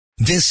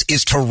This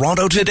is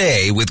Toronto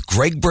Today with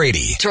Greg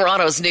Brady.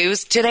 Toronto's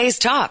news, today's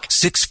talk.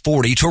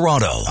 640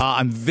 Toronto.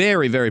 I'm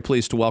very, very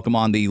pleased to welcome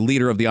on the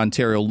leader of the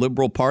Ontario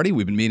Liberal Party.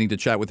 We've been meaning to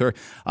chat with her.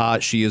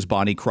 She is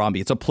Bonnie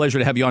Crombie. It's a pleasure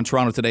to have you on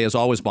Toronto Today, as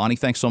always, Bonnie.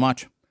 Thanks so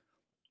much.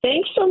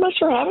 Thanks so much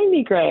for having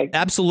me, Greg.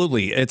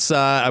 Absolutely. It's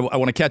I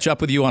want to catch up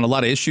with you on a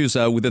lot of issues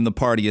within the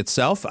party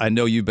itself. I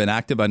know you've been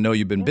active. I know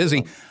you've been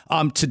busy.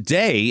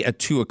 Today at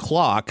 2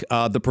 o'clock,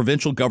 the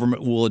provincial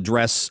government will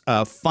address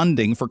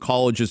funding for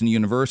colleges and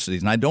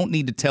universities. And I don't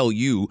need to tell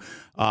you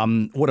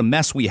what a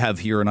mess we have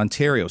here in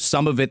Ontario.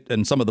 Some of it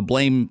and some of the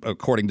blame,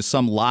 according to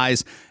some,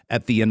 lies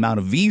at the amount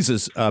of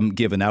visas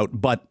given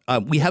out. But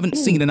we haven't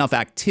seen enough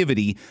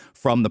activity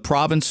from the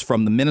province,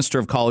 from the Minister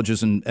of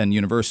Colleges and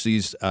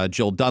Universities,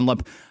 Jill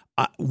Dunlop.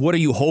 What are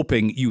you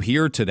hoping you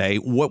hear today?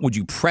 What would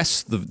you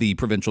press the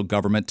provincial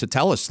government to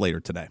tell us later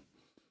today?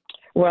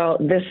 Well,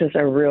 this is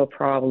a real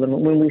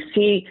problem. When we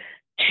see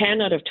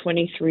 10 out of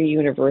 23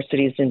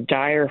 universities in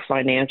dire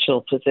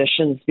financial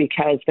positions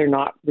because they're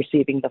not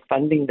receiving the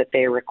funding that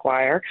they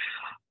require,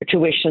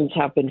 tuitions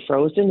have been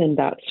frozen, and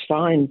that's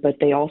fine, but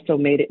they also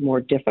made it more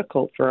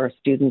difficult for our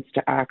students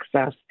to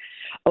access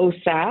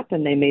OSAP,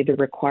 and they made the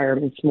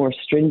requirements more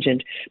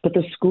stringent. But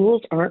the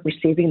schools aren't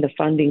receiving the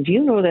funding. Do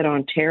you know that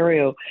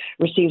Ontario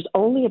receives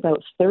only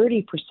about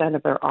 30%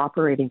 of their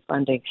operating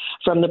funding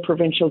from the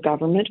provincial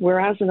government,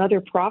 whereas in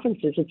other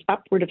provinces it's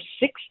upward of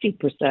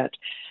 60%.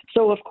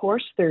 So, of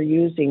course, they're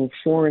using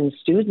foreign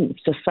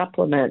students to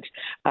supplement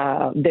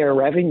their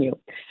revenue.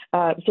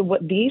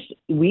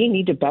 We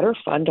need to better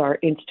fund our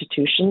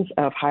institutions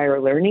of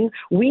higher learning.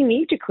 We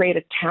need to create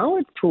a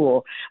talent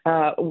pool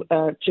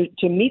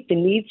to meet the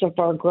needs of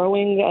our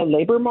growing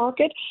labor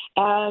market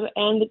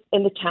and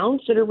the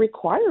talents that are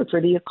required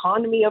for the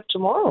economy of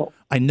tomorrow.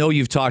 I know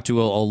you've talked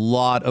to a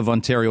lot of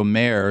Ontario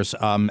mayors,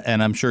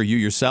 and I'm sure you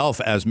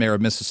yourself, as mayor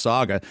of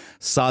Mississauga,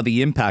 saw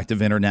the impact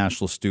of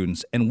international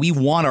students. And we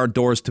want our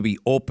doors to be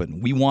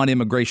open. We want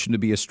immigration to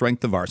be a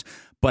strength of ours.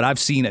 But I've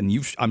seen, and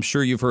I'm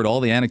sure you've heard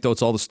all the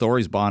anecdotes, all the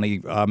stories,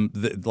 Bonnie,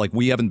 like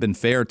we haven't been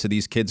fair to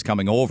these kids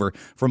coming over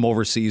from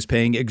overseas,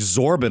 paying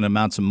exorbitant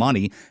amounts of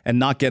money and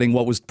not getting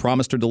what was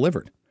promised or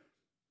delivered.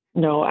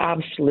 No,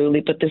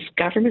 absolutely. But this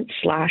government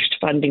slashed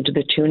funding to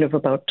the tune of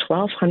about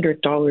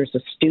 $1,200 a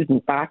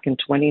student back in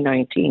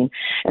 2019.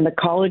 And the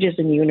colleges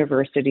and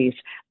universities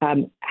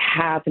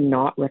have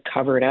not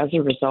recovered. As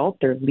a result,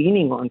 they're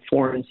leaning on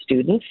foreign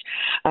students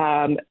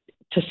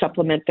to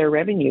supplement their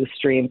revenue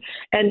stream.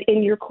 And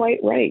you're quite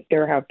right.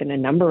 There have been a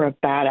number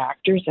of bad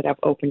actors that have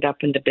opened up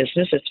into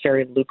business. It's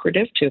very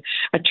lucrative to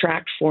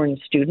attract foreign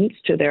students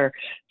to their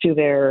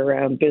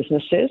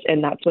businesses.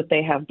 And that's what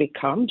they have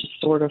become, just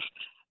sort of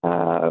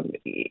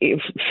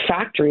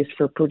factories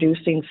for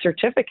producing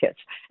certificates.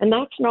 And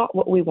that's not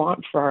what we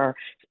want for our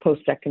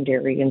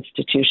post-secondary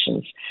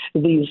institutions.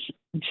 These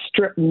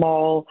strip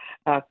mall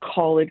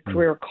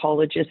career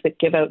colleges that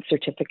give out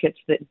certificates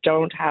that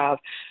don't have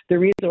the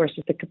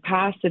resources, the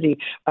capacity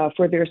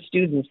for their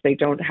students. They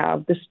don't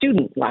have the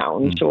student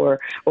lounge or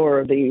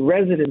the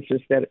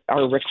residences that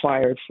are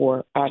required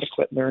for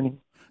adequate learning.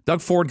 Doug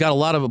Ford got a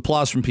lot of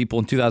applause from people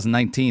in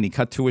 2019. He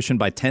cut tuition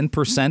by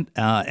 10%,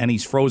 and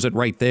he's froze it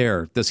right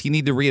there. Does he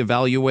need to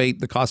reevaluate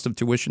the cost of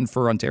tuition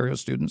for Ontario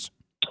students?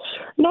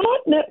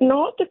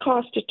 Not the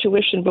cost of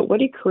tuition, but what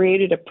he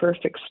created a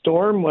perfect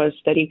storm was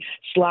that he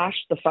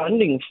slashed the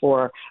funding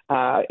for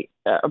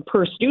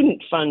per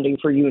student funding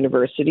for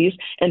universities,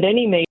 and then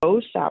he made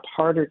OSAP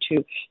harder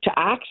to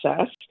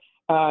access.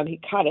 He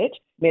cut it,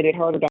 made it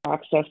harder to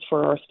access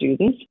for our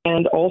students,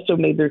 and also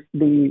made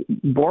the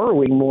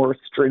borrowing more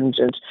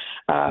stringent.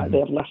 They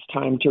have less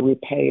time to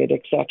repay it,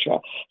 etc.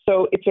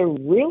 So it's a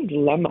real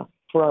dilemma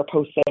for our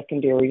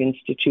post-secondary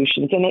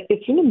institutions, and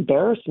it's an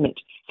embarrassment,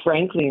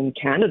 frankly, in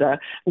Canada.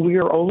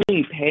 We're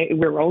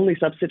only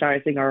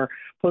subsidizing our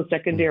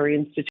post-secondary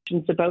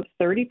institutions about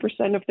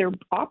 30% of their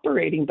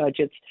operating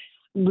budgets.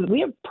 We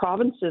have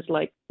provinces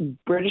like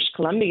British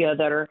Columbia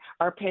that are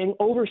paying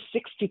over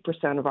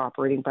 60% of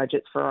operating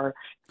budgets for our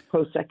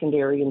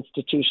post-secondary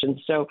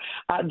institutions. So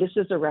this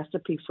is a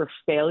recipe for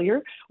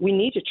failure. We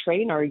need to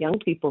train our young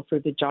people for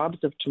the jobs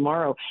of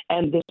tomorrow.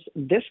 And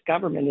this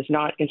government is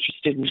not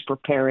interested in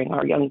preparing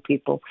our young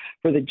people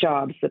for the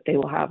jobs that they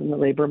will have in the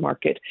labor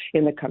market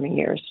in the coming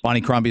years.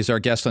 Bonnie Crombie is our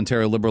guest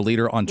Ontario Liberal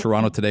leader on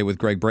Toronto Today with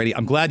Greg Brady.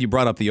 I'm glad you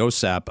brought up the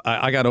OSAP.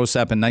 I got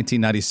OSAP in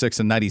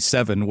 1996 and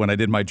 97 when I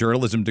did my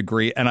journalism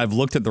degree, and I've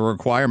looked at the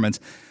requirements.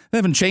 They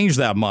haven't changed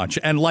that much,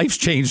 and life's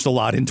changed a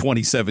lot in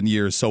 27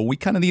 years. So we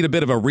kind of need a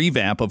bit of a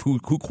revamp of who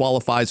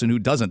qualifies and who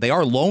doesn't. They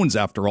are loans,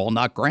 after all,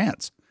 not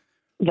grants.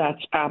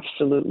 That's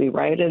absolutely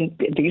right. And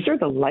these are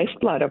the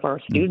lifeblood of our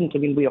students. I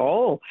mean, we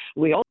all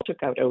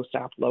took out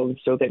OSAP loans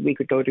so that we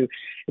could go to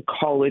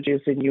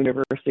colleges and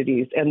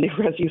universities. And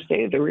as you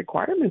say, the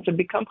requirements have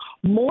become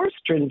more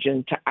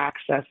stringent to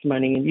access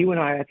money. And you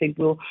and I think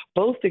we'll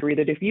both agree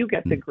that if you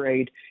get the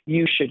grade,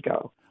 you should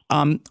go.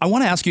 I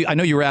want to ask you, I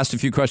know you were asked a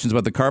few questions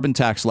about the carbon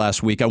tax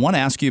last week. I want to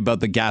ask you about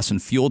the gas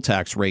and fuel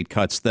tax rate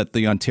cuts that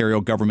the Ontario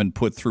government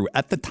put through.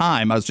 At the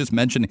time, I was just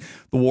mentioning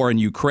the war in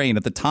Ukraine.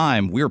 At the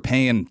time, we were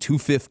paying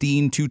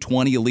 $2.15,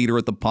 $2.20 a liter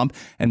at the pump,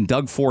 and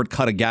Doug Ford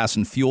cut a gas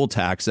and fuel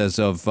tax as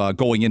of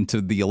going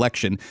into the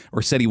election,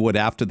 or said he would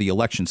after the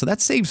election. So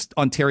that saves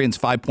Ontarians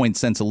 5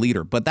 cents a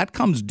liter, but that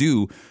comes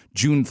due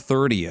June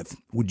 30th.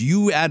 Would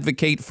you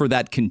advocate for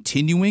that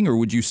continuing, or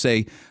would you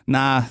say,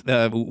 nah,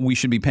 we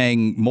should be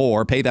paying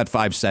more, pay that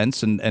 5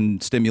 cents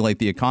and stimulate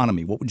the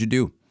economy? What would you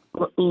do?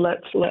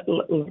 Let's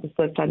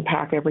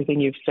unpack everything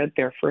you've said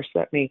there. First,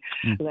 let me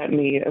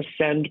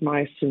send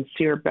my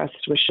sincere best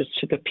wishes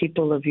to the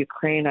people of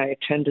Ukraine. I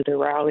attended a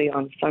rally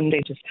on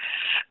Sunday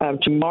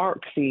to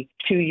mark the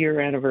 2-year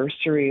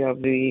anniversary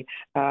of the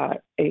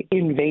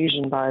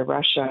invasion by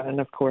Russia, and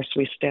of course,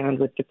 we stand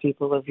with the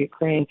people of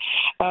Ukraine.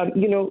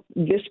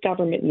 This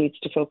government needs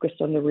to focus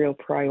on the real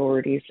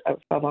priorities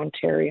of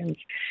Ontarians,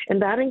 and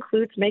that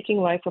includes making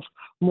life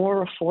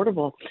more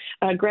affordable.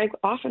 Greg,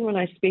 often when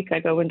I speak,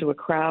 I go into a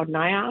crowd and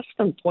I ask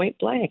them point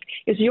blank,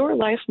 is your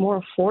life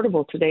more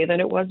affordable today than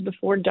it was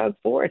before Doug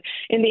Ford?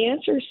 And the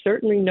answer is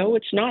certainly no,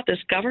 it's not. This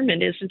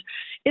government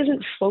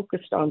isn't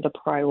focused on the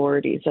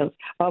priorities of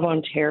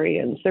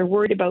Ontarians. They're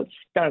worried about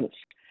stunts,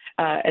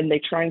 and they're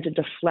trying to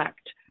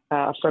deflect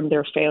from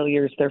their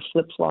failures, their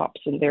flip-flops,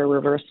 and their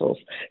reversals.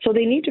 So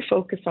they need to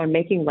focus on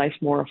making life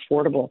more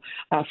affordable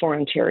for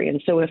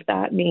Ontarians. So if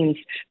that means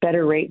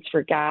better rates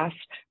for gas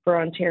for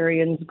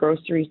Ontarians,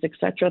 groceries,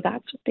 etc.,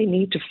 that's what they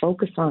need to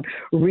focus on.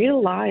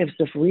 Real lives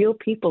of real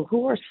people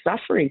who are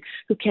suffering,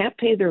 who can't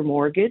pay their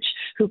mortgage,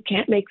 who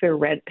can't make their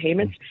rent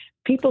payments,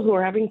 people who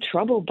are having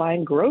trouble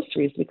buying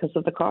groceries because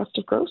of the cost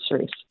of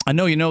groceries. I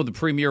know the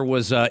Premier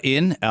was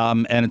in,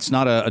 and it's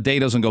not a day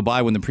doesn't go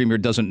by when the Premier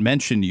doesn't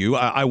mention you.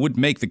 I would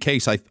make the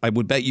case, I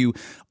would bet you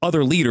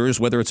other leaders,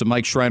 whether it's a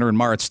Mike Schreiner and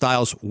Marit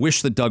Stiles,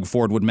 wish that Doug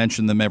Ford would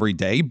mention them every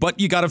day, but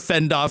you got to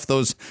fend off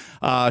those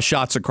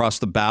shots across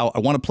the bow. I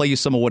want to play you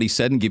some of what he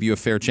said and give you a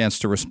fair chance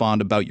to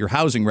respond about your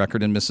housing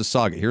record in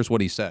Mississauga. Here's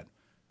what he said.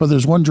 But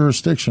there's one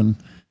jurisdiction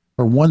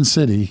or one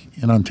city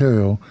in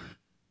Ontario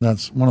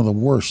that's one of the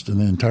worst in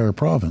the entire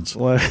province.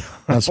 Well,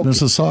 that's okay.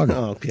 Mississauga.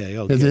 Okay.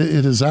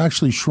 It has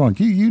actually shrunk.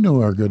 You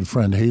know our good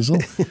friend Hazel.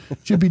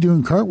 She'd be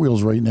doing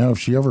cartwheels right now if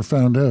she ever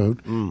found out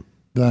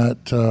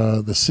that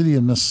the city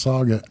of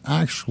Mississauga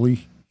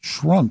actually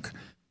shrunk.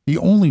 The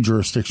only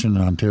jurisdiction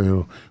in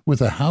Ontario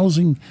with a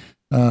housing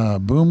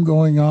boom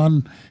going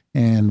on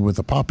and with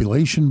a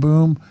population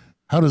boom.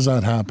 How does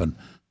that happen?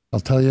 I'll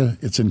tell you,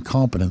 it's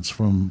incompetence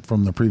from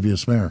the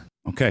previous mayor.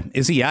 Okay.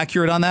 Is he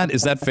accurate on that?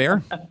 Is that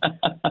fair?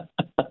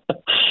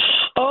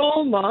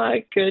 Oh,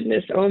 my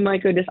goodness.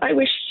 I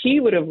wish she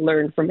would have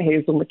learned from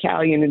Hazel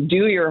McCallion and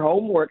do your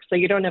homework so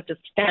you don't have to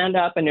stand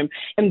up and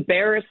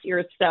embarrass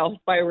yourself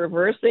by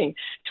reversing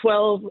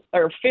 12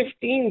 or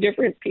 15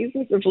 different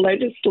pieces of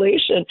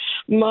legislation.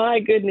 My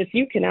goodness,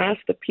 you can ask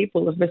the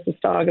people of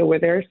Mississauga where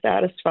they're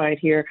satisfied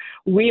here.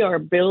 We are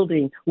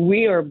building.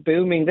 We are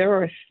booming. There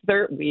are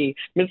the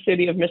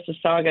city of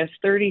Mississauga has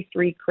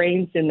 33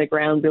 cranes in the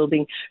ground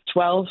building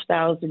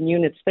 12,000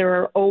 units. There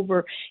are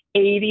over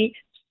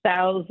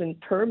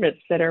 80,000 permits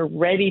that are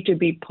ready to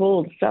be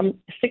pulled, some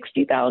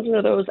 60,000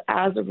 of those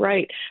as of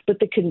right. But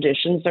the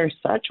conditions are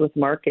such with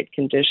market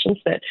conditions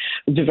that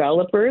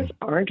developers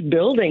aren't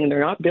building.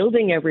 They're not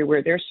building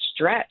everywhere. They're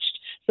stretched.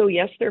 So,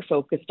 yes, they're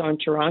focused on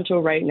Toronto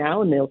right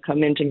now, and they'll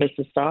come into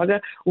Mississauga.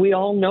 We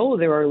all know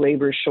there are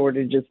labor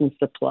shortages and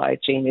supply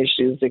chain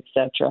issues,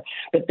 etc.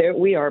 But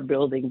we are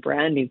building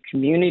brand new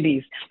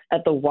communities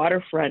at the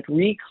waterfront,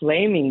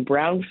 reclaiming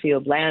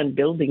brownfield land,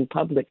 building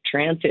public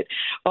transit.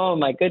 Oh,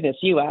 my goodness,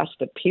 you ask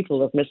the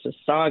people of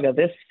Mississauga.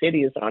 This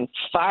city is on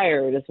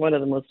fire. It is one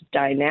of the most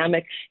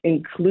dynamic,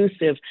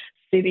 inclusive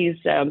cities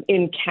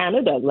in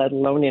Canada, let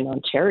alone in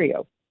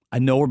Ontario. I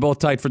know we're both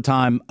tight for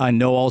time. I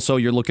know also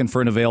you're looking for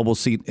an available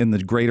seat in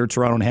the greater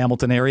Toronto and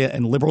Hamilton area,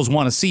 and Liberals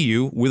want to see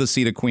you with a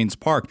seat at Queen's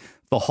Park.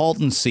 The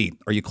Halton seat,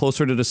 are you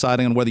closer to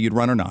deciding on whether you'd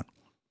run or not?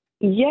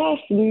 Yes,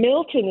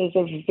 Milton is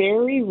a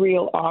very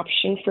real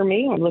option for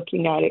me. I'm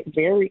looking at it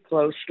very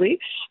closely.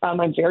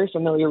 I'm very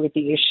familiar with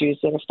the issues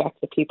that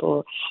affect the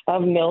people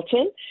of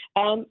Milton.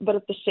 But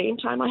at the same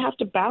time, I have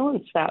to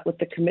balance that with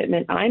the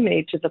commitment I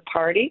made to the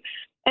party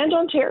and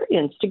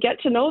Ontarians to get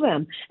to know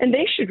them. And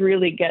they should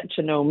really get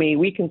to know me.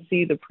 We can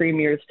see the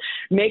Premier's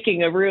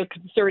making a real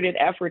concerted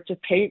effort to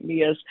paint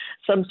me as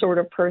some sort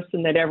of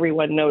person that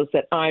everyone knows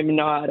that I'm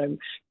not. I'm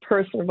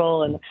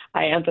personable and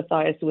I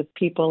empathize with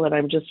people, and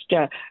I'm just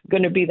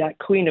going to be that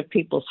queen of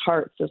people's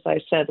hearts, as I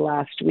said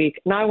last week.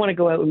 And I want to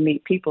go out and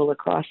meet people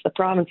across the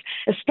province,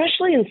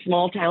 especially in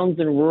small towns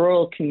and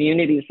rural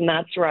communities. And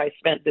that's where I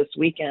spent this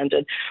weekend.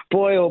 And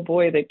boy, oh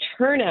boy, the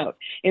turnout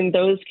in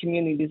those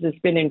communities has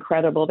been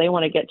incredible. They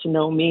want to get to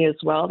know me as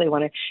well. They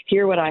want to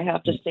hear what I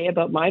have to say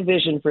about my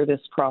vision for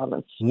this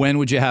province. When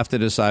would you have to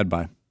decide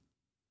by?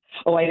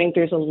 I think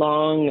there's a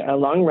long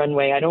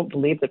runway. I don't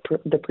believe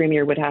the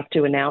Premier would have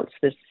to announce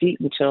this seat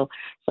until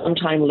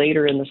sometime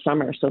later in the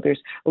summer. So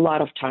there's a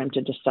lot of time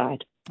to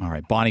decide. All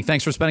right, Bonnie,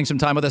 thanks for spending some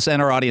time with us and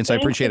our audience. I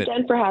appreciate it. Thanks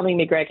again for having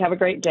me, Greg. Have a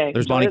great day.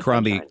 There's Bonnie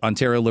Crombie,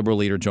 Ontario Liberal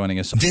leader, joining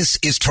us. This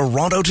is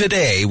Toronto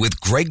Today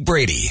with Greg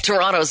Brady.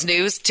 Toronto's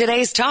news,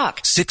 today's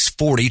talk.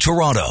 640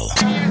 Toronto.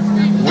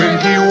 When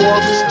he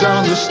walks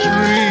down the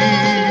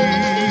street,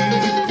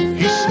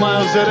 he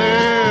smiles at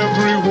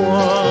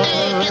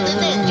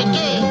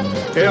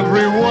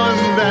everyone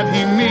that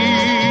he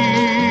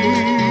meets,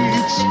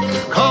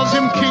 calls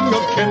him King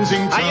of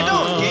Kensington. How you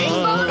doing, King?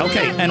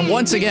 Okay, and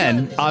once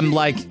again, I'm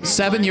like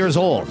 7 years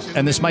old,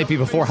 and this might be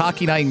before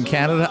Hockey Night in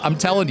Canada. I'm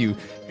telling you,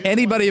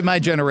 anybody of my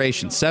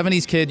generation,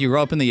 70s kid, you grew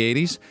up in the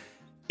 80s,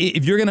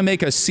 if you're going to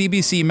make a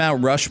CBC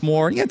Mount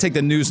Rushmore, you got to take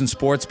the news and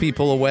sports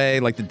people away,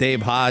 like the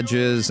Dave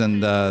Hodges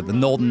and the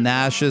Knowlton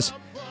Nashes.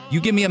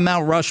 You give me a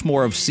Mount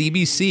Rushmore of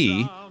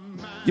CBC,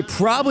 you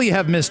probably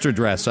have Mr.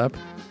 Dressup.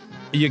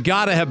 You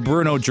got to have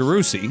Bruno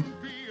Gerussi.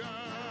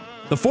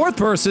 The fourth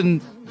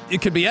person,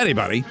 it could be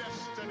anybody,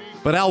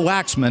 but Al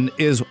Waxman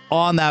is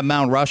on that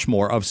Mount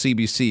Rushmore of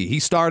CBC. He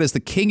starred as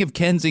the King of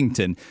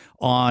Kensington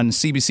on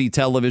CBC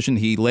television.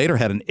 He later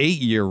had an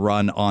 8-year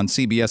run on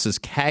CBS's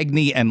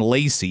Cagney and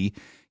Lacey.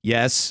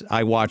 Yes,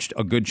 I watched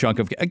a good chunk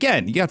of...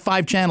 Again, you got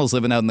 5 channels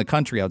living out in the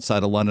country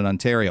outside of London,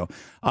 Ontario.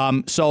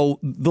 So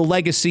the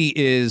legacy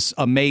is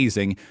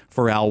amazing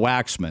for Al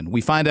Waxman. We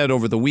find out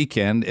over the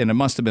weekend, and it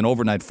must have been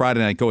overnight Friday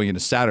night going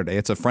into Saturday.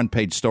 It's a front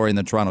page story in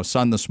the Toronto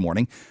Sun this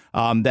morning,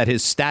 that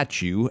his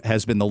statue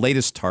has been the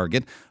latest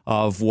target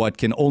of what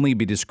can only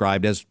be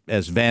described as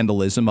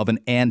vandalism of an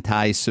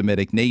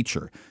anti-Semitic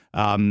nature.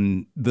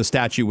 The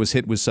statue was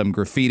hit with some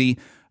graffiti.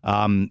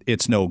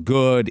 It's no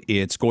good.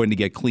 It's going to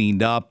get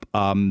cleaned up.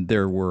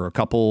 There were a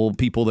couple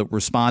people that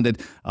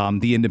responded.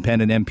 The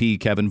independent MP,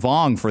 Kevin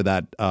Vong, for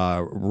that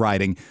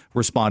writing,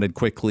 responded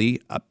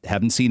quickly.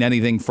 Haven't seen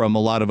anything from a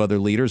lot of other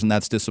leaders, and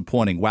that's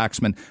disappointing.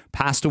 Waxman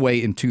passed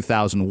away in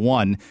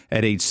 2001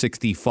 at age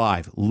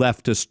 65,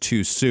 left us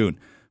too soon.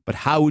 But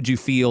how would you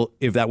feel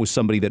if that was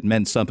somebody that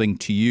meant something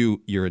to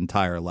you your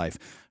entire life?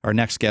 Our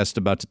next guest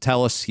about to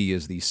tell us. He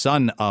is the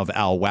son of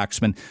Al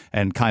Waxman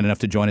and kind enough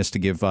to join us to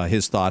give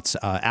his thoughts.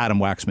 Adam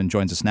Waxman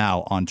joins us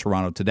now on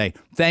Toronto Today.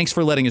 Thanks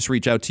for letting us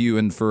reach out to you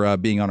and for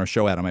being on our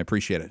show, Adam. I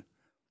appreciate it.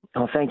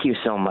 Oh, thank you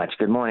so much.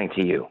 Good morning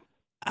to you.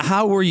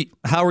 How were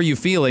you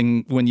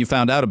feeling when you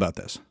found out about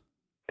this?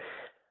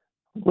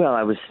 Well,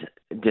 I was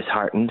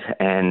disheartened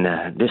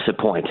and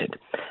disappointed.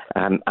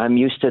 I'm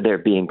used to there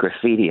being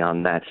graffiti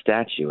on that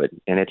statue,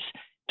 and it's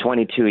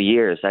 22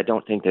 years. I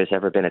don't think there's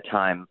ever been a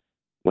time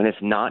when it's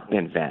not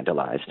been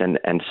vandalized.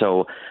 And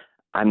so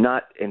I'm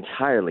not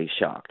entirely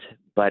shocked,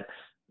 but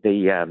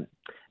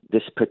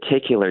this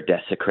particular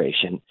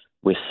desecration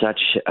with such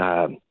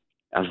a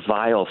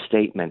vile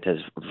statement as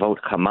vote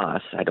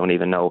Hamas, I don't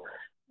even know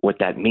what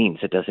that means.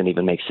 It doesn't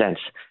even make sense,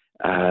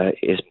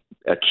 is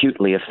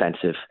acutely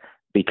offensive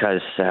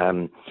because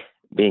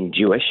being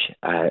Jewish,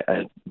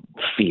 I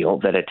feel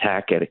that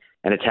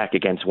an attack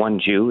against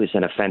one Jew is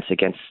an offense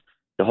against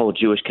the whole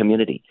Jewish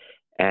community.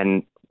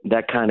 And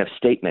that kind of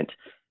statement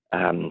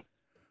on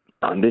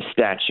this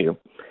statue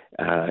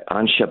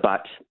on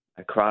Shabbat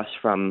across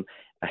from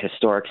a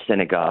historic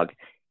synagogue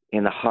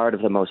in the heart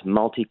of the most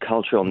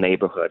multicultural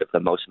neighborhood of the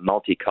most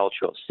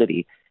multicultural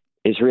city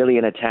is really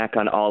an attack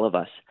on all of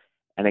us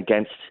and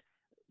against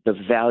the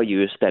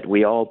values that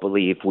we all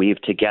believe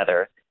weave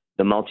together,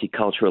 the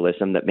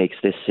multiculturalism that makes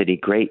this city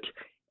great.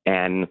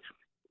 And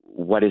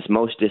what is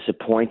most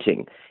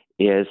disappointing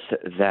is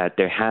that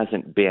there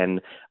hasn't been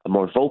a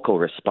more vocal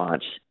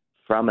response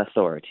from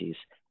authorities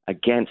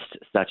against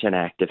such an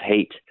act of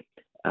hate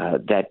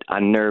that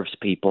unnerves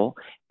people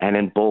and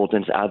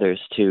emboldens others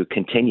to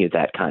continue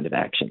that kind of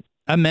action.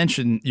 I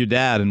mentioned your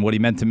dad and what he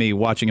meant to me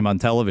watching him on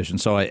television,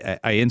 so I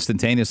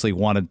instantaneously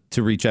wanted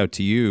to reach out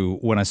to you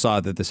when I saw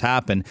that this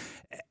happened.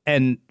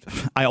 And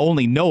I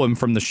only know him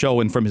from the show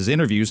and from his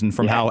interviews and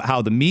from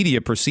how the media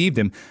perceived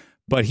him.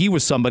 But he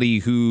was somebody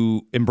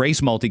who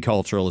embraced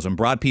multiculturalism,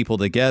 brought people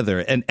together,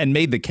 and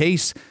made the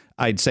case,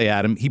 I'd say,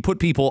 Adam. He put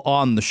people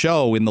on the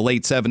show in the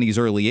late 70s,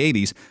 early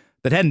 80s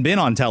that hadn't been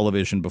on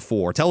television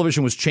before.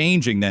 Television was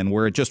changing then,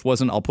 where it just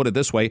wasn't, I'll put it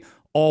this way,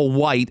 all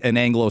white and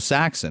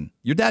Anglo-Saxon.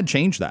 Your dad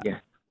changed that. Yeah,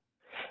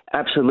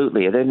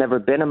 absolutely. There'd never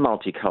been a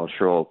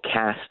multicultural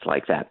cast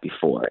like that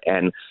before.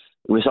 And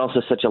it was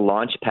also such a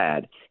launch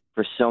pad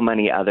for so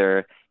many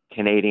other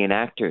Canadian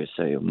actors.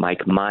 So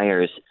Mike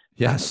Myers,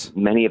 yes,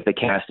 many of the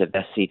cast of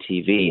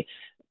SCTV.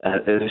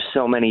 There's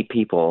so many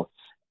people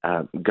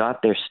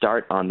got their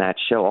start on that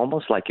show,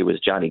 almost like it was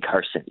Johnny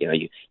Carson. You know,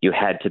 you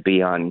had to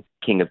be on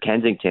King of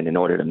Kensington in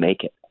order to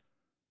make it.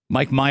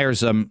 Mike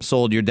Myers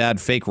sold your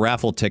dad fake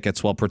raffle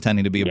tickets while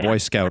pretending to be a Boy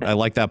Scout. I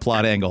like that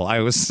plot angle.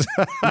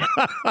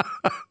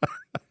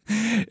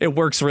 It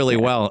works really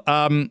well.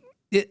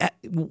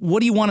 What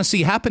do you want to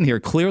see happen here?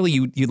 Clearly,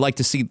 you'd like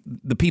to see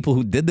the people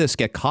who did this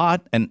get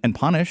caught and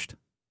punished.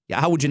 Yeah,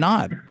 how would you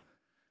not?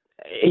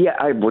 Yeah,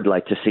 I would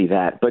like to see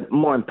that. But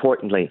more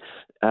importantly,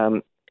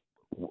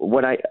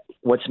 what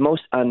what's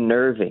most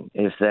unnerving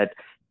is that,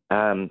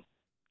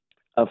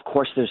 of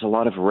course, there's a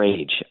lot of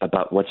rage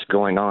about what's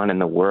going on in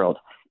the world,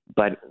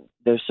 but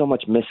there's so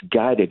much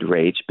misguided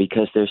rage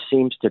because there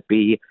seems to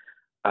be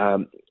a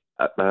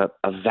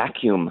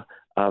vacuum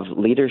of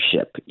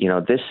leadership.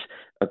 This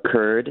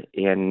occurred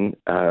in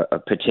a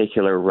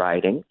particular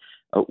riding.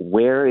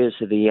 Where is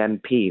the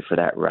MP for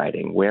that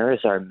riding? Where is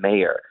our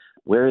mayor?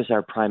 Where is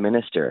our prime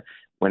minister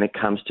when it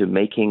comes to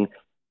making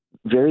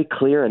very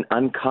clear and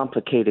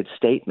uncomplicated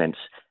statements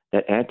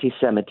that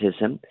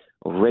anti-Semitism,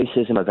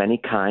 racism of any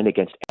kind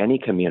against any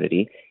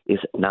community is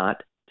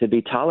not to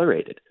be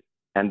tolerated,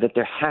 and that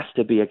there has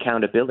to be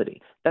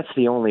accountability? That's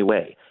the only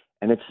way.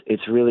 And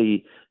it's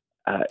really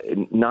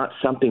not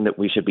something that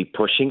we should be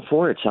pushing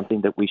for. It's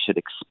something that we should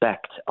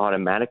expect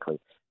automatically.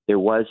 There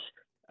was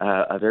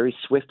a very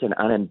swift and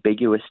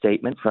unambiguous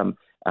statement from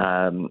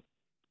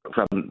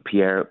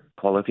Pierre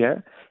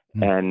Poilievre,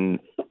 and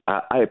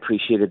I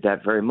appreciated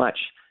that very much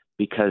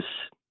because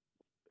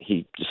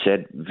he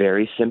said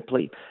very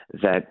simply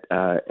that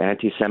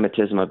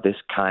anti-Semitism of this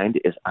kind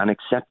is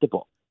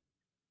unacceptable.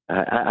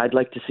 I'd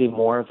like to see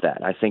more of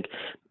that. I think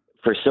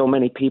for so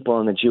many people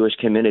in the Jewish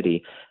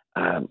community,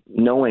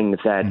 knowing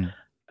that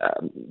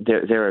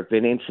there have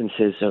been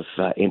instances of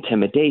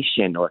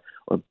intimidation or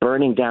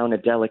burning down a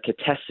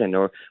delicatessen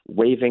or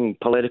waving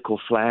political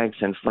flags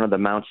in front of the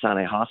Mount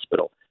Sinai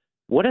Hospital.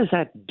 What does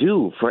that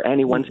do for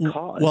anyone's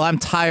cause? Well, I'm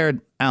tired,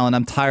 Alan.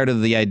 I'm tired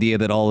of the idea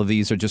that all of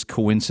these are just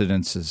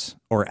coincidences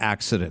or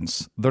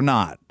accidents. They're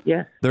not.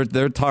 Yeah.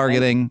 They're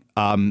targeting.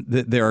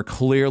 There are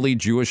clearly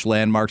Jewish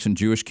landmarks and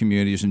Jewish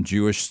communities and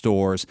Jewish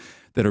stores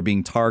that are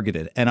being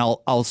targeted. And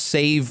I'll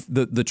save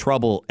the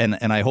trouble, and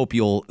I hope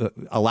you'll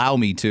allow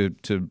me to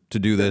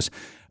do this.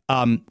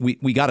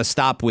 We got to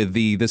stop with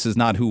this is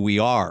not who we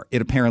are.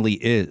 It apparently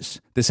is.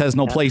 This has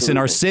no place in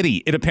our city.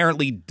 It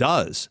apparently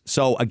does.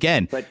 So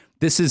again,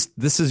 this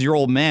is your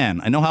old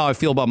man. I know how I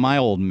feel about my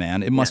old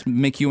man. It must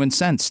make you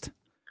incensed.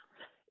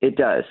 It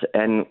does.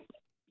 And,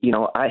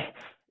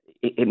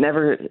 it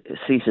never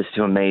ceases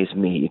to amaze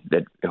me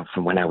that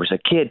from when I was a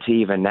kid to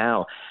even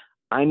now,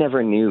 I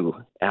never knew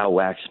Al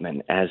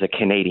Waxman as a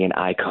Canadian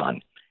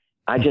icon.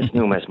 I just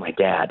knew him as my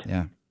dad.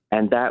 Yeah.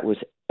 And that was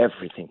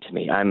everything to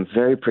me. I'm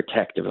very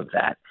protective of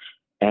that.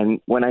 And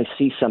when I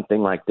see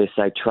something like this,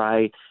 I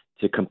try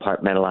to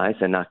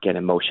compartmentalize and not get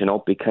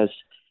emotional because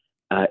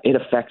it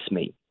affects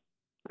me.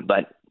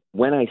 But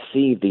when I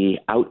see the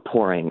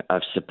outpouring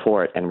of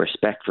support and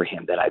respect for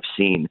him that I've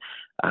seen,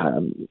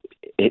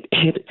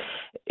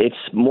 it's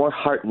more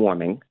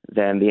heartwarming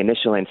than the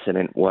initial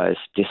incident was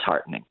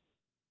disheartening.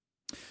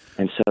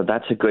 And so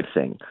that's a good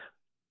thing.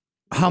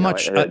 How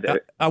much?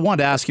 I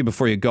wanted to ask you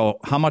before you go.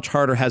 How much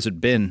harder has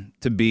it been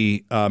to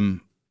be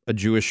a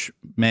Jewish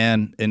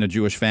man in a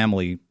Jewish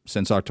family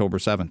since October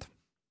 7th?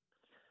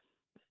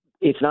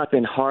 It's not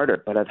been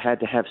harder, but I've had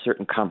to have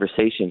certain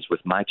conversations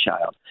with my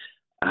child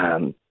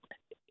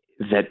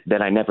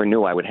that I never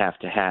knew I would have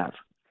to have,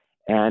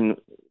 and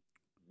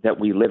that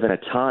we live in a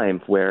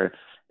time where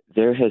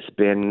there has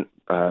been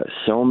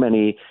so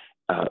many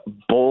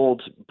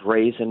bold,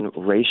 brazen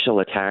racial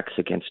attacks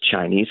against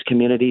Chinese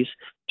communities,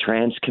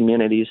 trans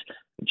communities,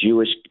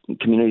 Jewish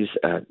communities,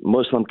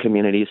 Muslim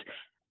communities.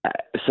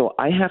 So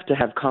I have to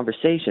have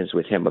conversations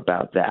with him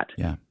about that.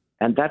 Yeah.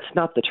 And that's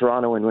not the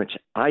Toronto in which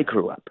I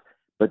grew up,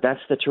 but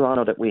that's the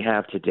Toronto that we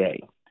have today.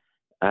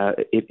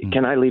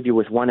 Can I leave you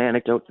with one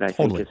anecdote that I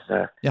think is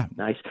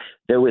nice?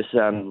 There was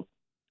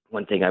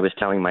one thing I was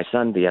telling my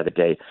son the other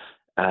day.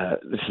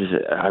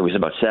 I was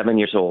about 7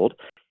 years old,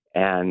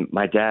 and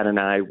my dad and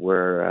I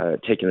were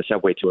taking the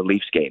subway to a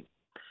Leafs game.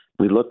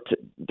 We looked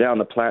down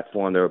the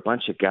platform. There were a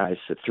bunch of guys,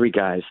 3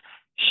 guys,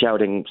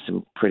 shouting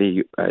some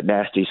pretty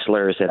nasty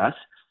slurs at us.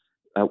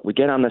 We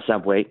get on the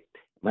subway.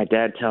 My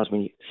dad tells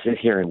me, sit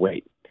here and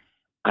wait.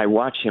 I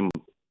watch him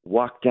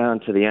walk down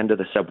to the end of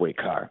the subway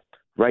car,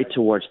 right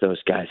towards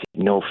those guys,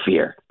 no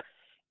fear.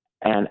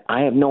 And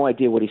I have no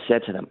idea what he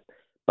said to them,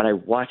 but I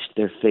watched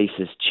their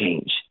faces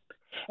change.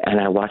 And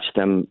I watched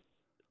them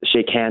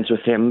shake hands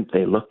with him.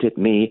 They looked at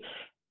me,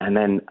 and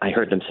then I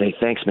heard them say,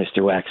 thanks, Mr.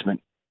 Waxman.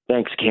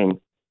 Thanks, King.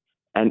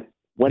 And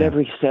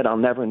whatever he said, I'll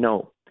never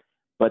know.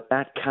 But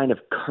that kind of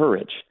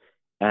courage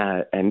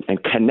and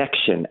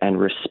connection and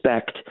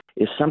respect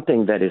is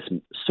something that is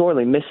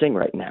sorely missing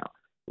right now.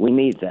 We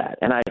need that.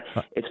 And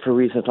it's for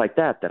reasons like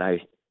that I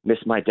miss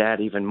my dad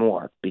even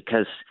more,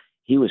 because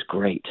he was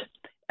great,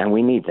 and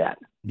we need that.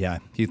 Yeah,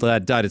 he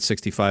died at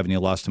 65, and you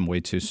lost him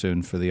way too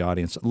soon for the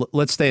audience.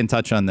 Let's stay in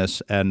touch on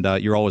this, and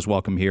you're always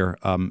welcome here,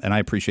 and I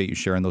appreciate you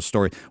sharing those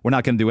stories. We're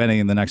not going to do anything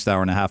in the next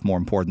hour and a half more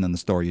important than the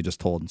story you just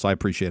told, so I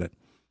appreciate it.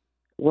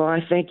 Well, I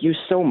thank you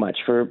so much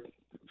for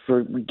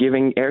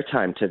giving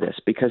airtime to this,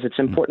 because it's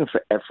important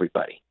for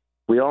everybody.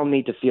 We all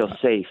need to feel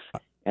safe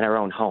in our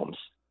own homes.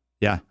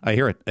 Yeah, I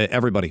hear it.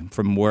 Everybody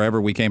from wherever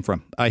we came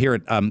from. I hear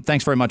it.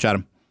 Thanks very much,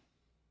 Adam.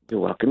 You're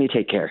welcome. You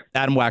take care.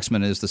 Adam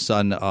Waxman is the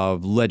son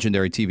of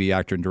legendary TV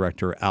actor and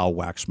director Al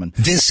Waxman.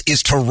 This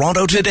is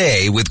Toronto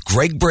Today with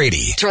Greg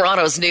Brady.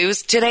 Toronto's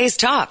news, today's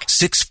talk.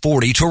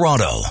 640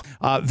 Toronto.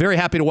 Very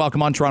happy to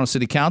welcome on Toronto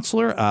City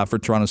Councillor for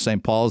Toronto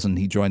St. Paul's, and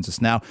he joins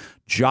us now.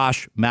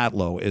 Josh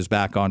Matlow is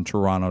back on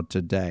Toronto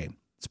Today.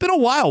 It's been a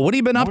while. What have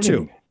you been up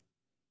to?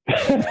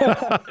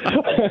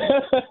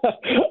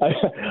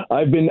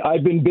 I've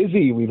been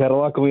busy. We've had a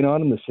lot going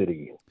on in the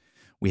city.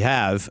 We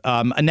have.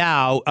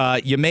 Now,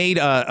 you made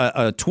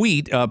a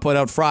tweet put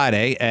out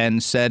Friday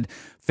and said,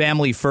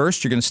 family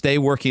first, you're going to stay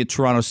working at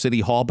Toronto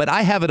City Hall. But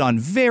I have it on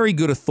very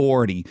good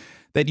authority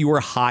that you were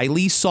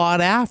highly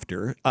sought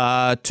after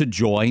to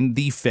join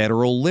the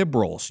federal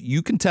Liberals.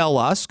 You can tell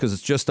us, because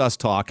it's just us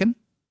talking.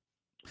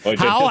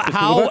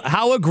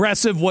 How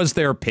aggressive was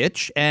their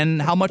pitch,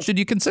 and how much did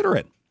you consider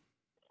it?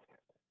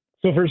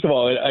 So first of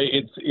all,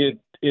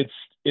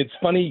 it's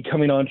funny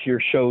coming onto your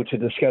show to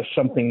discuss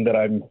something that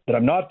I'm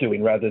not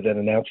doing rather than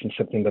announcing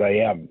something that I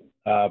am.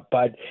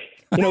 But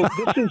you know,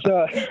 this is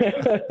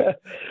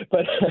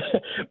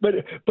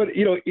but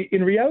you know,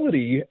 in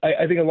reality,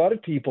 I think a lot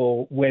of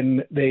people,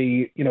 when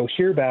they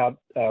hear about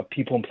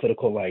people in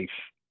political life,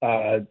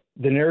 the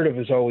narrative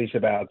is always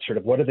about sort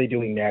of what are they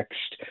doing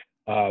next.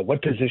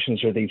 What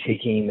positions are they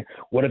taking?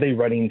 What are they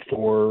running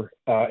for?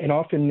 And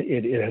often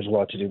it has a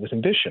lot to do with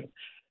ambition.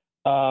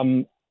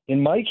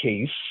 In my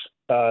case,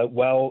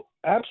 well,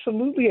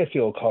 absolutely, I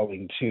feel a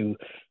calling to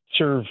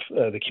serve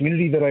the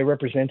community that I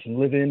represent and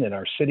live in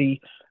our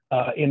city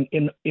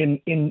in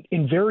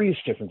various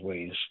different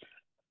ways.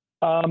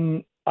 I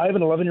have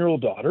an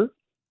 11-year-old daughter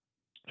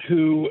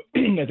who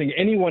I think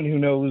anyone who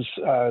knows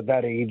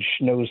that age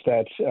knows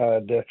that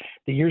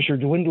the years are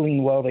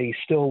dwindling while they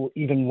still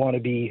even want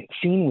to be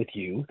seen with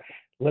you,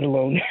 let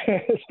alone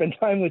spend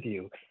time with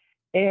you.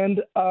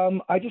 And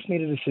I just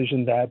made a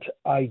decision that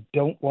I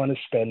don't want to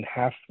spend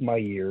half my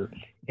year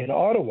in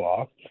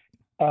Ottawa,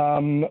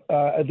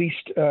 at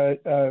least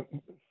for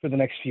the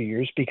next few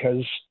years,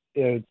 because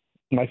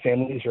my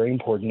family is very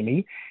important to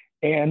me,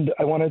 and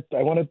I want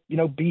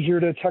to be here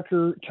to tuck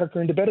her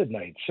into bed at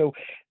night. So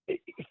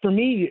for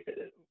me,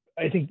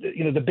 I think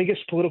the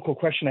biggest political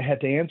question I had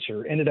to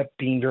answer ended up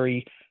being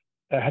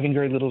having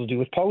very little to do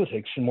with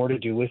politics and more to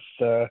do with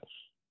a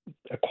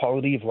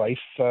quality of life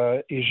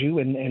issue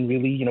and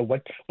really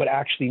what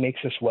actually makes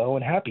us well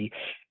and happy.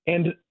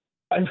 And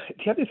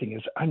the other thing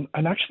is I'm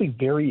actually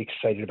very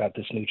excited about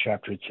this new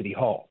chapter at City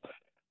Hall.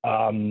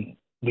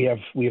 We have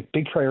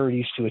big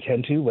priorities to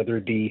attend to, whether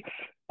it be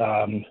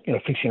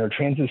fixing our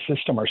transit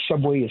system. Our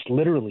subway is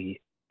literally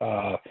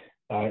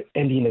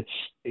ending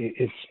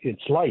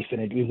its life,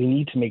 and we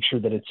need to make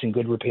sure that it's in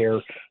good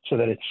repair so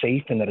that it's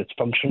safe and that it's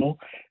functional.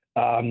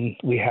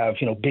 We have,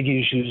 big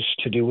issues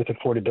to do with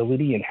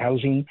affordability and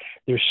housing.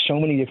 There's so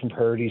many different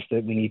priorities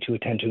that we need to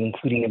attend to,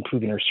 including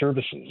improving our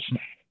services.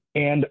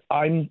 And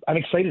I'm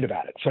excited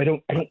about it. So I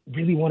don't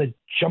really want to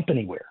jump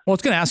anywhere. Well, I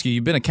was going to ask you,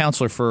 you've been a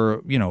counselor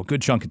for, a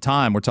good chunk of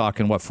time. We're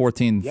talking,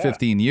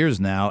 15 years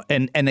now.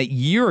 And a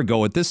year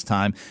ago at this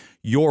time,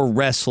 you're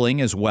wrestling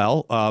as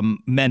well,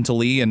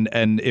 mentally and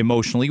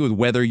emotionally, with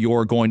whether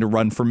you're going to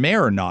run for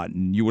mayor or not.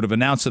 And you would have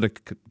announced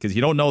it because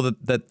you don't know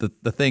that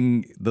the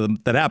thing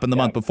that happened the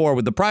month before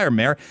with the prior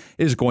mayor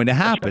is going to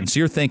happen. Right. So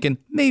you're thinking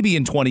maybe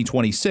in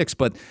 2026,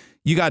 but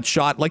you got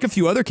shot like a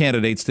few other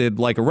candidates did,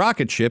 like a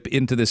rocket ship,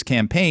 into this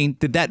campaign.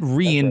 Did that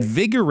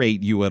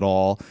reinvigorate you at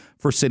all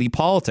for city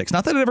politics?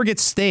 Not that it ever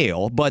gets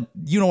stale, but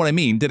you know what I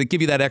mean. Did it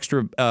give you that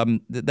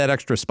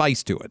extra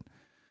spice to it?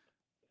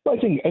 Well, I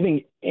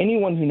think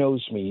anyone who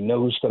knows me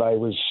knows that I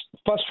was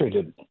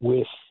frustrated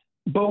with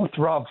both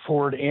Rob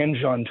Ford and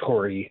John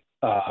Tory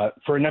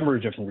for a number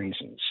of different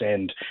reasons.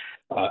 And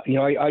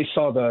I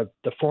saw the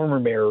former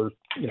mayor,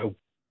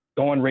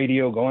 go on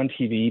radio, go on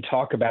TV,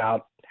 talk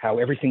about how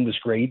everything was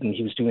great and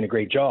he was doing a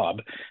great job.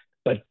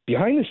 But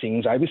behind the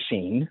scenes, I was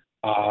seeing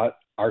our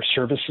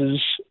services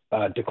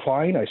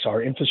decline. I saw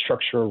our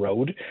infrastructure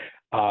erode.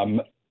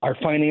 Our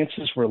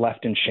finances were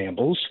left in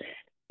shambles.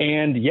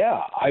 And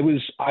I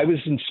was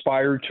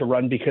inspired to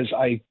run because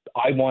I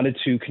wanted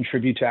to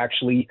contribute to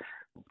actually,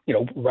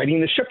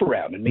 righting the ship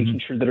around and making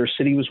sure that our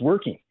city was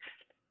working.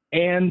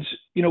 And,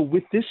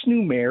 with this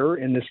new mayor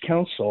and this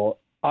council,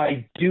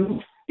 I do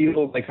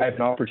feel like I have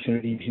an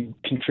opportunity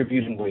to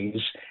contribute in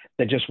ways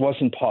that just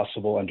wasn't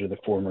possible under the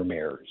former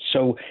mayor.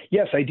 So,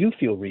 yes, I do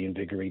feel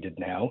reinvigorated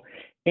now.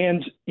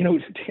 And,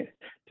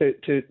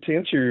 to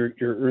answer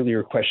your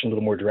earlier question a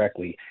little more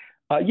directly,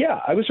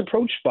 I was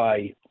approached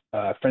by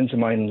friends of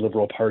mine in the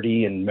Liberal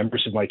Party and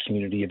members of my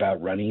community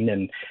about running,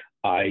 and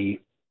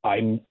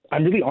I'm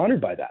really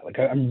honored by that. Like,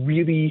 I'm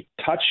really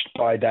touched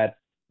by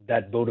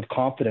that vote of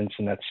confidence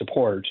and that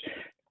support.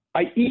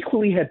 I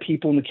equally had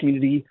people in the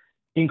community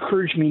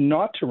encourage me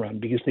not to run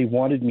because they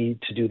wanted me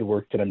to do the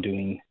work that I'm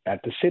doing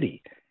at the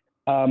city.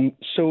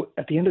 So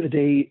at the end of the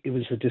day, it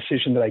was a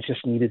decision that I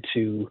just needed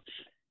to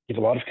give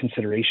a lot of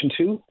consideration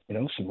to,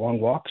 some long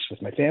walks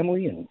with my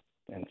family and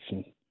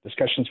some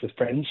discussions with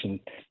friends and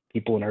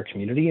people in our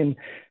community. And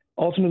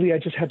ultimately, I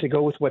just had to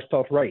go with what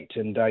felt right,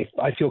 and I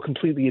feel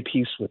completely at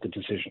peace with the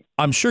decision.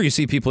 I'm sure you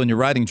see people in your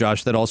writing,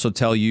 Josh, that also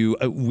tell you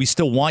we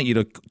still want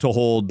you to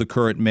hold the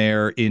current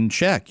mayor in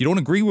check. You don't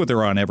agree with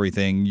her on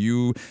everything.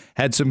 You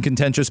had some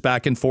contentious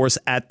back and forth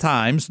at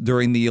times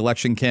during the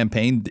election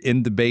campaign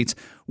in debates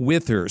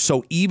with her.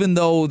 So even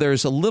though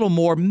there's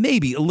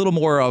maybe a little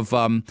more of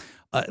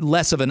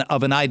less of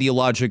an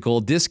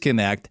ideological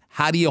disconnect,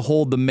 how do you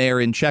hold the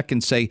mayor in check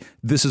and say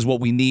this is what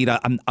we need?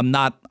 I'm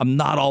not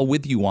all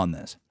with you on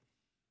this.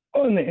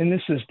 Oh, and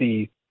this is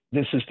the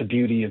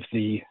beauty of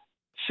the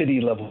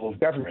city level of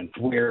government,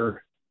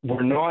 where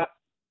we're not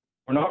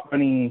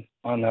running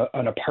on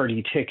a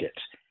party ticket,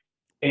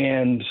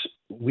 and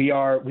we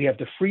have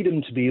the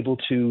freedom to be able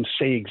to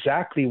say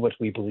exactly what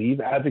we believe,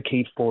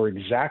 advocate for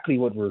exactly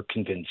what we're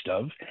convinced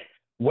of,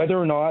 whether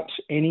or not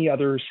any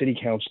other city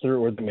councillor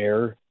or the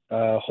mayor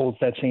holds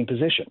that same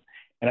position.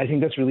 And I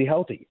think that's really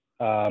healthy.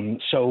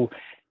 So,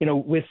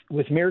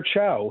 with Mayor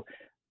Chow,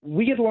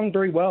 we get along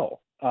very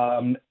well.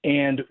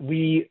 And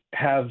we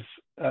have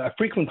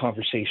frequent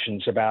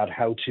conversations about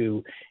how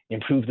to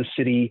improve the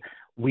city.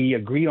 We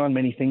agree on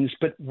many things,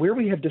 but where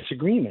we have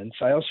disagreements,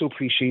 I also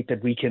appreciate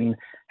that we can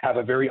have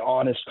a very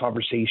honest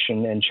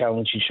conversation and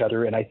challenge each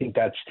other. And I think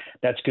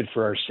that's good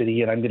for our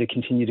city, and I'm going to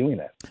continue doing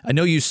that. I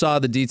know you saw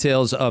the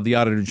details of the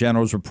Auditor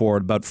General's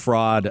report about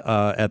fraud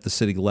at the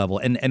city level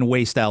and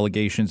waste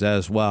allegations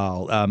as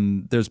well.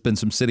 There's been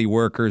some city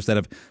workers that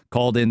have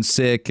called in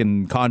sick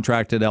and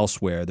contracted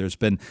elsewhere. There's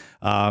been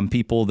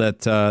people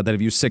that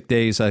have used sick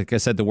days, like I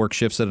said, to work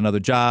shifts at another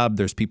job.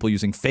 There's people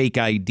using fake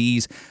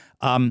IDs.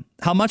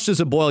 How much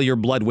does it boil your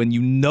blood when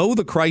you know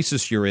the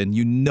crisis you're in,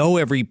 you know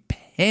every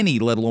penny,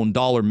 let alone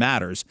dollar,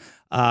 matters,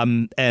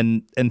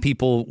 and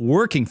people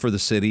working for the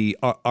city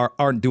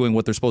aren't doing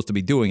what they're supposed to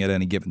be doing at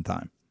any given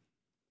time?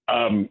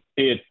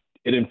 It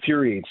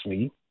infuriates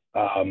me.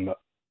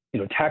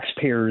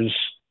 Taxpayers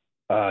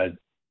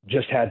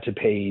just had to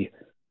pay,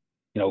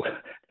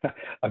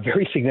 a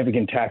very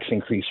significant tax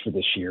increase for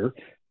this year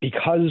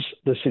because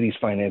the city's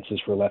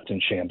finances were left in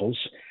shambles.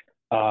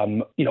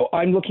 I'm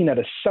looking at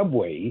a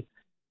subway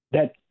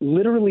that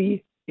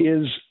literally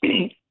is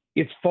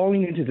it's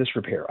falling into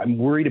disrepair. I'm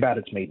worried about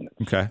its maintenance.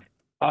 Okay.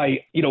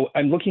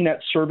 I'm looking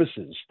at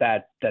services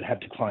that have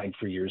declined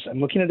for years. I'm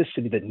looking at a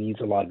city that needs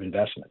a lot of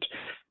investment.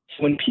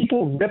 So when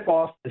people rip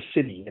off the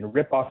city and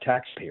rip off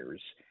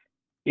taxpayers,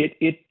 it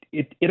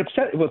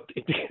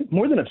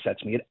more than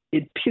upsets me.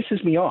 It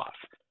pisses me off,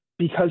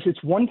 because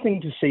it's one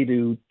thing to say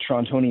to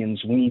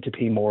Torontonians, we need to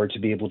pay more to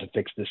be able to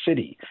fix the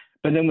city.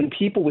 But then when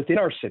people within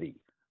our city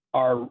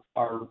are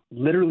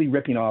literally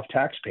ripping off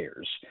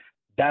taxpayers,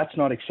 that's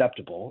not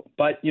acceptable.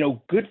 But,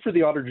 good for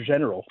the Auditor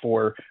General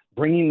for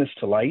bringing this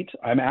to light.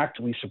 I'm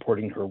actively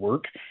supporting her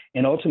work.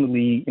 And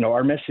ultimately,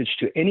 our message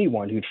to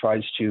anyone who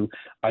tries to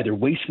either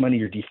waste money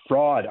or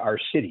defraud our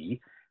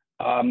city,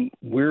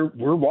 we're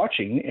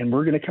watching, and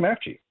we're going to come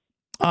after you.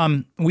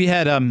 We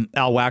had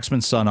Al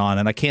Waxman's son on,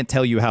 and I can't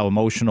tell you how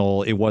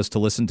emotional it was to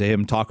listen to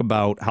him talk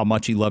about how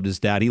much he loved his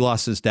dad. He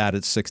lost his dad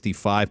at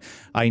 65.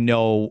 I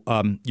know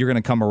you're going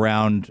to come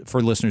around,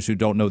 for listeners who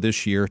don't know,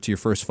 this year to your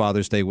first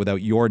Father's Day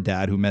without your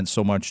dad, who meant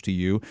so much to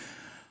you.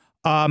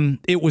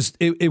 It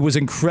was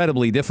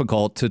incredibly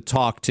difficult to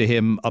talk to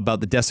him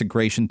about the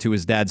desecration to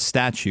his dad's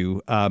statue.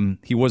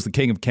 He was the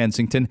King of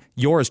Kensington.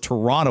 You're as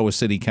Toronto a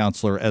city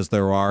councillor as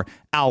there are.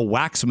 Al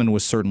Waxman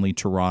was certainly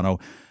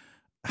Toronto.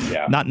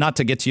 Yeah. Not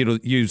to get you to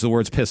use the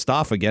words pissed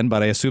off again,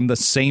 but I assume the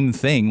same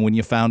thing when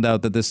you found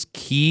out that this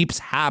keeps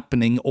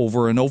happening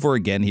over and over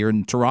again here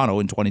in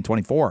Toronto in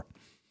 2024.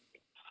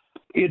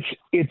 It's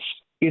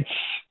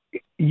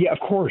yeah, of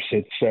course.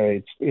 It's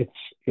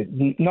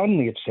not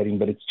only upsetting,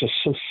 but it's just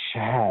so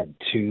sad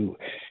to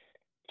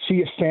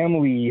see a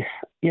family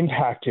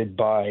impacted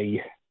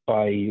by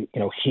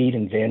hate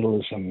and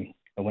vandalism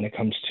when it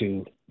comes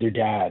to their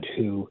dad,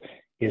 who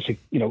is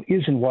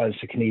and was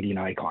a Canadian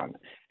icon.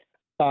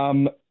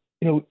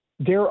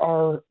 There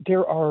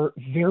are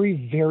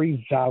very,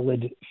 very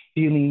valid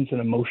feelings and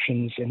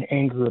emotions and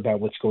anger about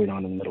what's going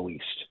on in the Middle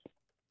East.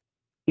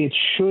 It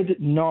should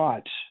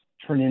not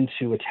turn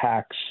into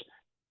attacks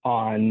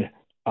on,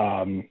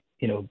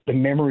 the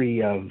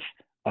memory of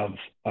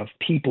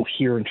people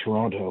here in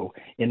Toronto,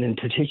 and in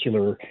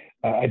particular,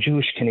 a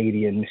Jewish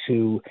Canadian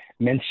who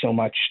meant so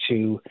much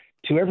to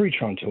every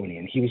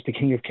Torontonian. He was the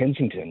King of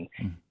Kensington.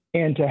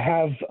 And to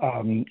have,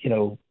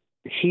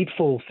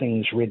 hateful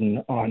things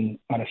written on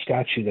a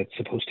statue that's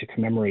supposed to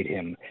commemorate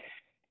him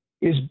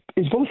is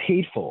both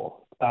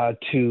hateful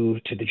to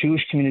the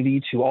Jewish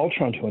community, to all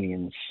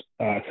Torontonians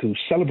who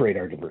celebrate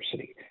our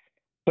diversity.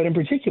 But in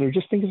particular,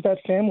 just think of that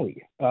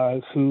family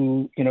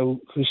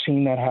who's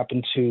seen that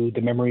happen to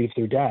the memory of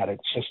their dad.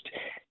 It's just,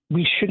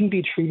 we shouldn't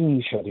be treating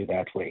each other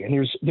that way.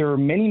 And there are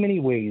many, many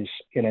ways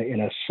in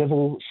a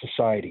civil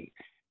society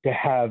to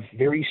have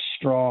very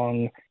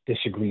strong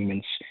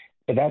disagreements,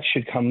 but that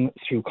should come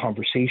through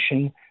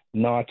conversation,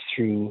 not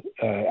through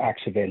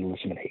acts of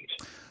vandalism and hate.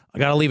 I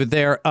got to leave it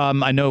there.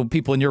 I know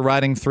people in your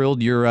riding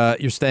thrilled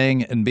you're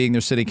staying and being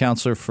their city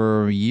councillor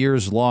for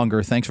years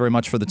longer. Thanks very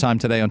much for the time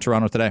today on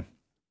Toronto Today.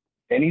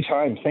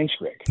 Anytime. Thanks,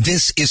 Greg.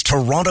 This is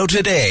Toronto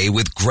Today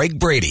with Greg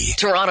Brady.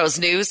 Toronto's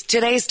news,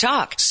 today's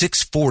talk.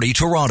 640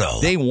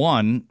 Toronto. Day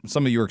one,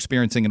 some of you are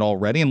experiencing it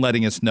already and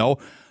letting us know.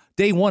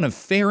 Day one of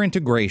fair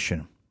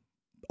integration.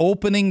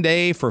 Opening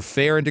day for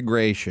fair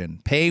integration.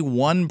 Pay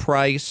one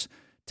price,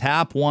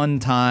 tap one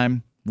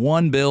time,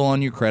 one bill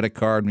on your credit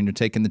card when you're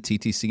taking the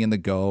TTC and the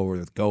Go, or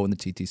the Go and the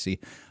TTC,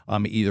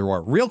 either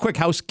or. Real quick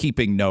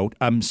housekeeping note.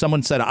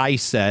 Someone said I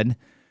said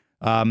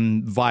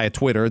via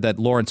Twitter that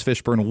Lawrence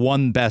Fishburne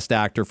won Best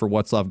Actor for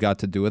What's Love Got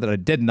to Do with It. I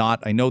did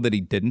not. I know that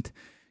he didn't.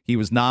 He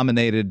was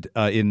nominated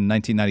in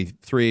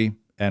 1993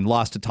 and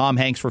lost to Tom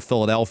Hanks for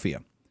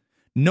Philadelphia.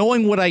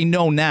 Knowing what I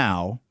know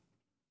now,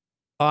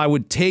 I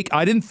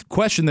didn't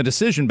question the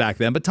decision back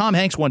then, but Tom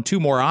Hanks won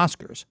 2 more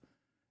Oscars.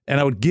 And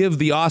I would give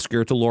the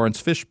Oscar to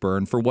Lawrence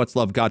Fishburne for What's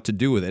Love Got to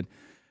Do with It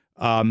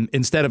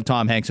instead of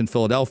Tom Hanks in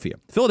Philadelphia.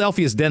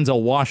 Philadelphia is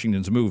Denzel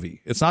Washington's movie.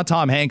 It's not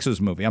Tom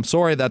Hanks's movie. I'm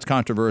sorry that's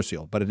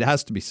controversial, but it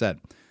has to be said.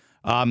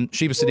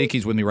 Sheba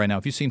Siddiqui's with me right now.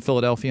 Have you seen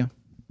Philadelphia?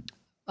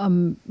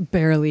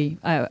 Barely.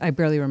 I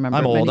barely remember.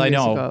 I'm old, many I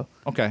years know. Ago.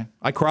 Okay.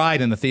 I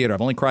cried in the theater.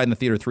 I've only cried in the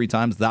theater 3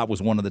 times. That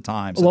was one of the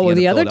times. What were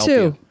the other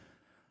 2?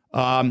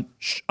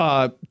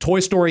 Toy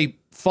Story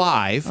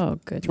 5, Oh,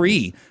 goodness.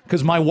 3,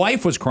 because my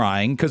wife was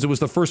crying because it was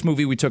the first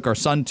movie we took our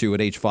son to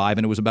at age 5,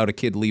 and it was about a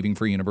kid leaving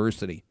for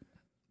university.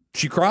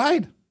 She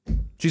cried.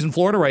 She's in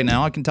Florida right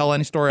now. I can tell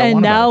any story I want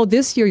And now about it.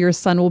 this year, your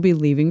son will be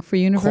leaving for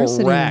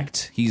university.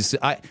 Correct.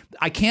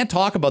 I can't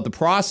talk about the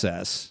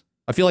process.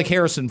 I feel like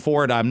Harrison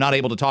Ford. I'm not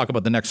able to talk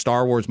about the next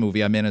Star Wars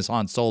movie I'm in as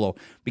Han Solo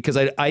because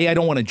I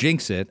don't want to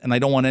jinx it, and I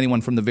don't want anyone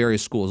from the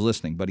various schools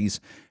listening. But he's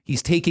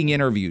taking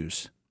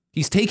interviews.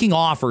 He's taking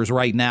offers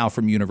right now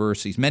from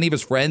universities. Many of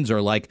his friends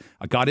are like,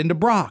 I got into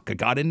Brock, I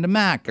got into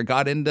Mac, I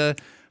got into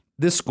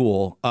this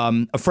school.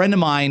 A friend of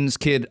mine's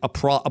kid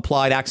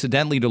applied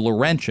accidentally to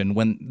Laurentian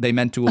when they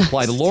meant to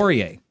apply to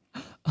Laurier.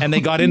 And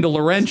they got into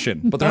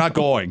Laurentian, but they're not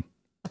going.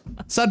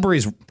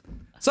 Sudbury's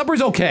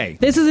okay.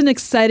 This is an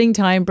exciting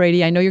time,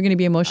 Brady. I know you're going to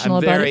be emotional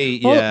about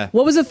it. Yeah.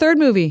 What was the third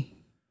movie?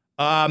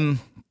 Oh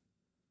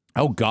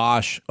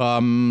gosh.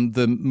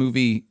 The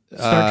movie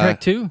Star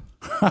Trek 2?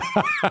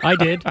 I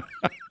did.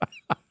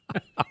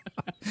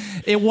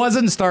 It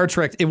wasn't Star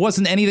Trek. It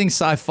wasn't anything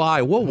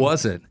sci-fi. What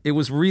was it? It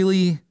was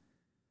really...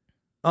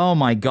 Oh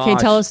my gosh.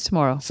 Okay, tell us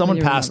tomorrow. Someone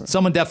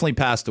definitely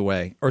passed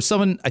away. Or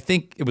I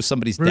think it was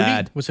somebody's Rudy?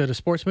 dad. Was it a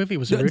sports movie?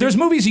 Was it Rudy? There's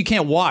movies you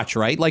can't watch,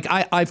 right? Like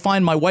I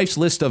find my wife's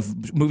list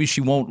of movies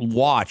she won't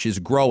watch is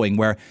growing,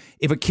 where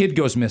if a kid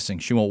goes missing,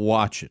 she won't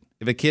watch it.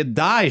 If a kid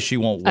dies, she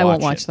won't watch it. I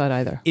won't watch that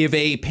either. If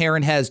a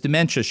parent has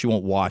dementia, she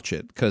won't watch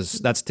it because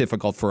that's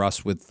difficult for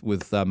us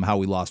with how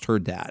we lost her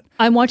dad.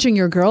 I'm watching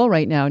Your Girl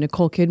right now,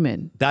 Nicole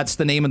Kidman. That's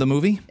the name of the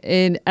movie?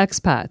 In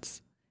Expats.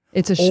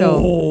 It's a show.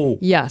 Oh.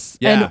 Yes.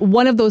 Yeah. And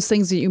one of those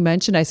things that you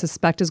mentioned, I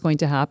suspect is going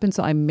to happen,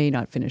 so I may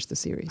not finish the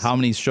series. How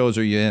many shows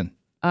are you in?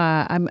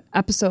 I'm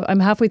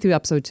halfway through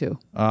episode 2.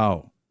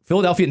 Oh.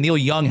 Philadelphia, Neil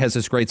Young has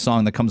this great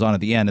song that comes on at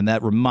the end, and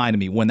that reminded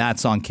me when that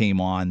song came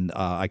on,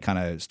 I kind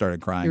of started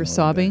crying. You're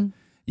sobbing?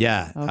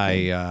 Yeah.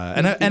 Okay.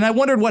 I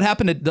wondered what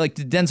happened to,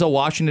 did Denzel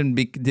Washington,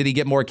 did he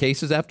get more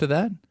cases after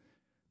that?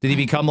 Did he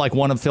become like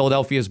one of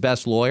Philadelphia's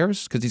best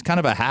lawyers? Because he's kind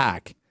of a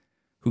hack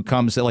who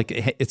comes,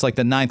 it's like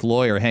the 9th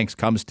lawyer Hanks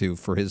comes to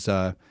for his,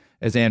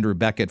 as Andrew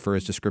Beckett for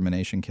his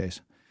discrimination case.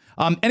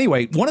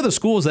 Anyway, one of the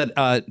schools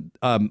that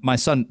my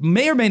son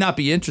may or may not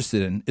be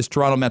interested in is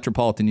Toronto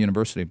Metropolitan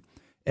University.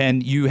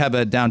 And you have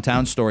a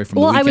downtown story from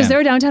the weekend. Well, I was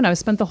there downtown. I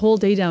spent the whole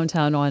day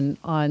downtown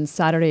on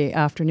Saturday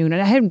afternoon,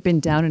 and I hadn't been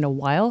down in a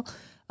while.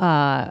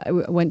 I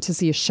went to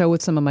see a show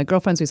with some of my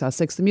girlfriends. We saw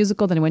Six the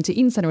Musical. Then I went to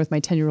Eaton Center with my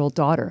 10-year-old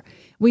daughter.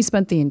 We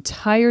spent the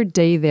entire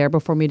day there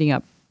before meeting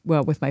up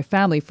with my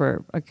family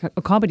for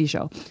a comedy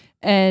show.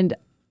 And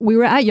we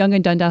were at Yonge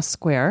and Dundas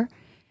Square.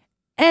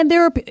 And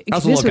there were,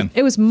 how's it looking?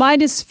 It was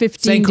minus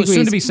 15 degrees.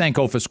 Soon to be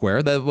Sankofa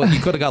Square. You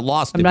could have got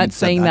lost. I'm not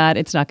saying that.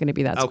 It's not going to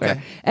be that square.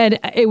 Okay. And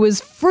it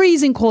was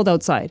freezing cold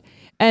outside.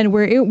 And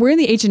we're in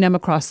the H&M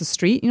across the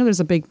street. You know, there's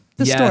a big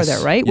store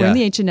there, right? Yeah. We're in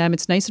the H&M.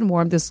 It's nice and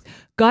warm. This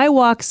guy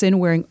walks in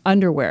wearing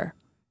underwear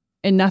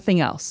and nothing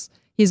else.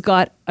 He's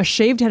got a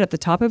shaved head at the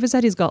top of his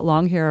head. He's got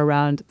long hair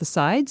around the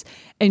sides.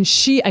 And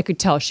I could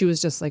tell, she was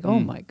just like, oh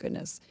my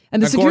goodness.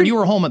 And Now, Gord, you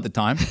were home at the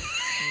time.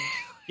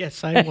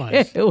 Yes, I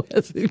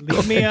was.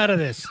 Leave me out of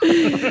this.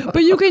 But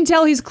you can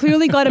tell he's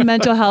clearly got a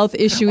mental health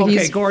issue. Okay,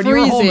 He's Gord, freezing.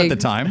 you were home at the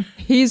time.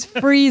 He's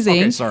freezing.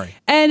 Okay, sorry.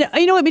 And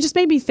you know what? It just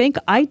made me think.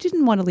 I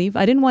didn't want to leave.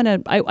 I didn't want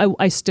to.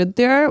 I stood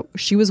there.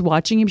 She was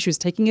watching him. She was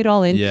taking it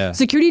all in. Yeah.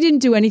 Security didn't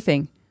do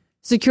anything.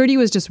 Security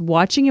was just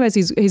watching him as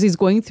he's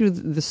going through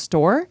the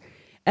store,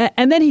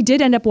 and then he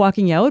did end up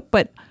walking out.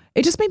 But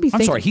it just made me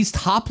think. I'm sorry. He's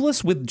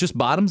topless with just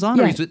bottoms on.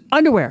 Yeah, Or he's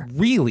underwear.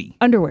 Really?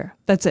 Underwear.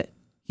 That's it.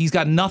 He's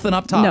got nothing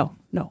up top.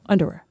 No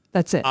underwear.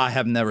 That's it. I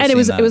have never and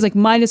seen that. It was like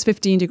minus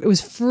 15 degrees. It was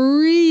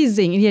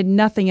freezing and he had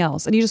nothing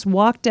else. And he just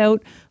walked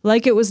out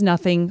like it was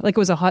nothing, like it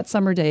was a hot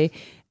summer day.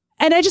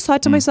 And I just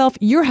thought to myself,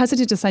 you're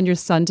hesitant to send your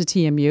son to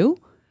TMU.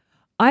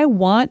 I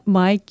want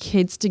my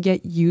kids to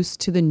get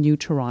used to the new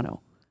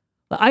Toronto.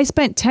 I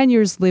spent 10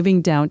 years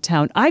living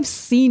downtown. I've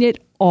seen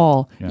it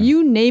all. Yeah.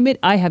 You name it,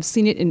 I have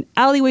seen it in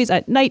alleyways,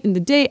 at night, in the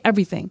day,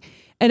 everything.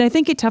 And I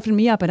think it toughened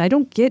me up. And I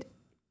don't get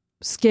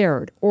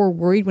scared or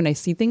worried when I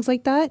see things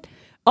like that.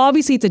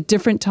 Obviously, it's a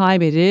different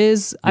time. It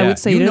is. Yeah. I would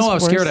say it is how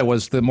worse. scared I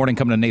was the morning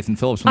coming to Nathan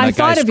Phillips when that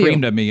guy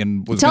screamed at me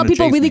and was Tell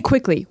people chase really me.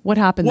 quickly what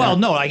happened Well,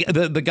 there.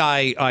 no, the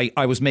guy,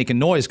 I was making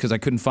noise because I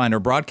couldn't find our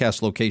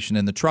broadcast location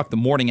in the truck the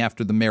morning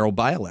after the mayoral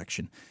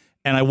by-election.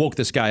 And I woke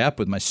this guy up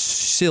with my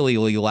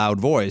sillily loud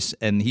voice,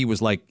 and he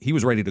was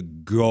ready to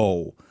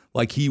go.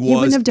 Like he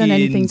wouldn't have done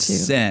anything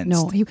incensed.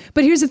 No,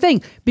 but here's the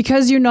thing: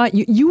 because you're not,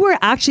 you were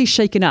actually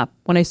shaken up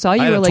when I saw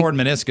you. I had were a like, torn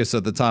meniscus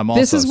at the time. Also,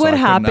 this is what so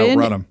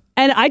happened.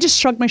 And I just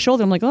shrugged my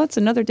shoulder. I'm like, oh, it's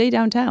another day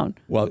downtown.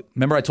 Well,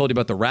 remember I told you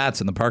about the rats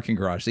in the parking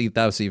garage?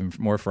 That was even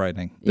more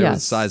frightening. They're the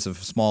size of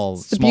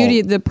small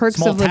beauty, the perks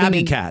small of living tabby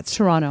in cats.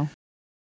 Toronto.